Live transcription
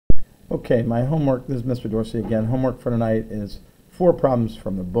Okay, my homework, this is Mr. Dorsey again. Homework for tonight is 4 problems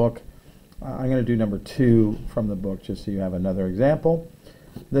from the book. I'm going to do number 2 from the book just so you have another example.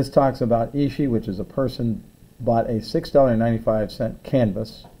 This talks about Ishi, which is a person bought a $6.95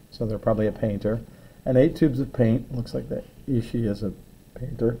 canvas, so they're probably a painter, and 8 tubes of paint. Looks like that Ishi is a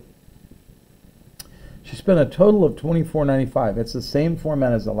painter. She spent a total of $24.95. It's the same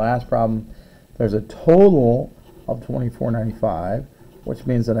format as the last problem. There's a total of $24.95. which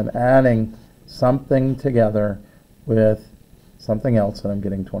means that I'm adding something together with something else and I'm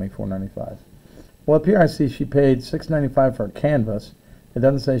getting $24.95. Well, up here I see she paid $6.95 for a canvas. It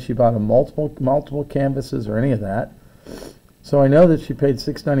doesn't say she bought a multiple canvases or any of that. So I know that she paid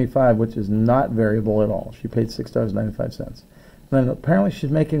 $6.95, which is not variable at all. She paid $6.95. Then apparently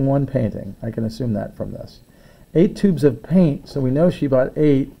she's making 1 painting. I can assume that from this. 8 tubes of paint, so we know she bought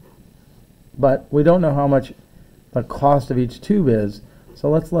 8, but we don't know how much the cost of each tube is. So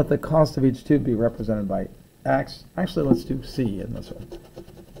let's let the cost of each tube be represented by X. Actually, let's do C in this one.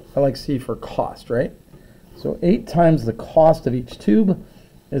 I like C for cost, right? So 8 times the cost of each tube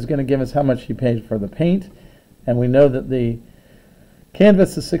is going to give us how much she paid for the paint. And we know that the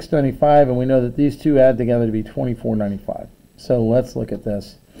canvas is $6.95, and we know that these two add together to be $24.95. So let's look at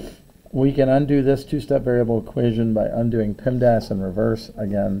this. We can undo this 2-step variable equation by undoing PEMDAS in reverse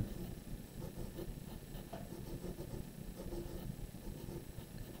again.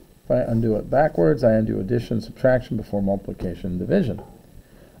 If I undo it backwards, I undo addition, subtraction before multiplication and division.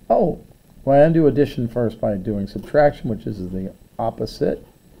 Oh, well, I undo addition first by doing subtraction, which is the opposite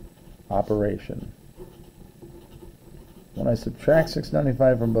operation. When I subtract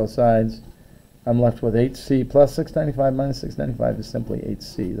 $6.95 from both sides, I'm left with 8C plus $6.95 minus $6.95 is simply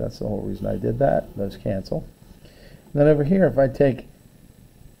 8C. That's the whole reason I did that. Those cancel. And then over here, if I take,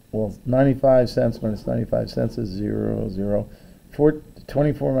 well, 95 cents minus 95 cents is 0, 0.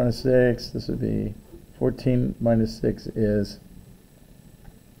 24 minus 6, this would be 14 minus 6 is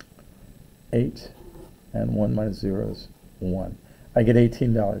 8, and 1 minus 0 is 1. I get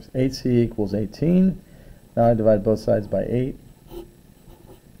 $18. 8C equals 18. Now I divide both sides by 8.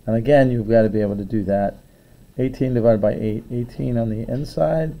 And again, you've got to be able to do that. 18 divided by 8. 18 on the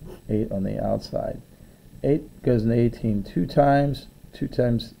inside, 8 on the outside. 8 goes into 18 2 times. 2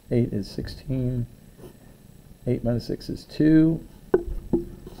 times 8 is 16. 8 minus 6 is 2.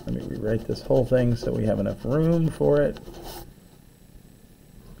 Let me rewrite this whole thing so we have enough room for it.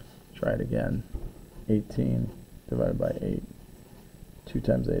 Try it again. 18 divided by 8. 2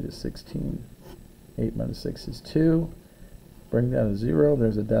 times 8 is 16. 8 minus 6 is 2. Bring down to 0.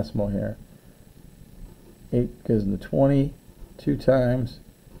 There's a decimal here. 8 goes into 20. 2 times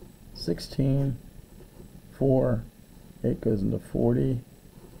 16. 4. 8 goes into 40.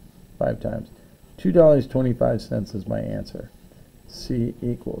 5 times. $2.25 is my answer. C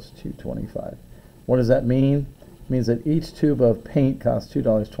equals $2.25. What does that mean? It means that each tube of paint costs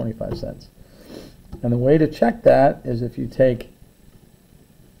 $2.25. And the way to check that is if you take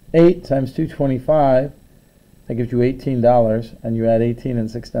 8 times $2.25, that gives you $18, and you add 18 and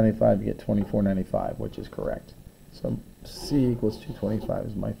 $6.95, you get $24.95, which is correct. So C equals $2.25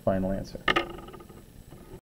 is my final answer.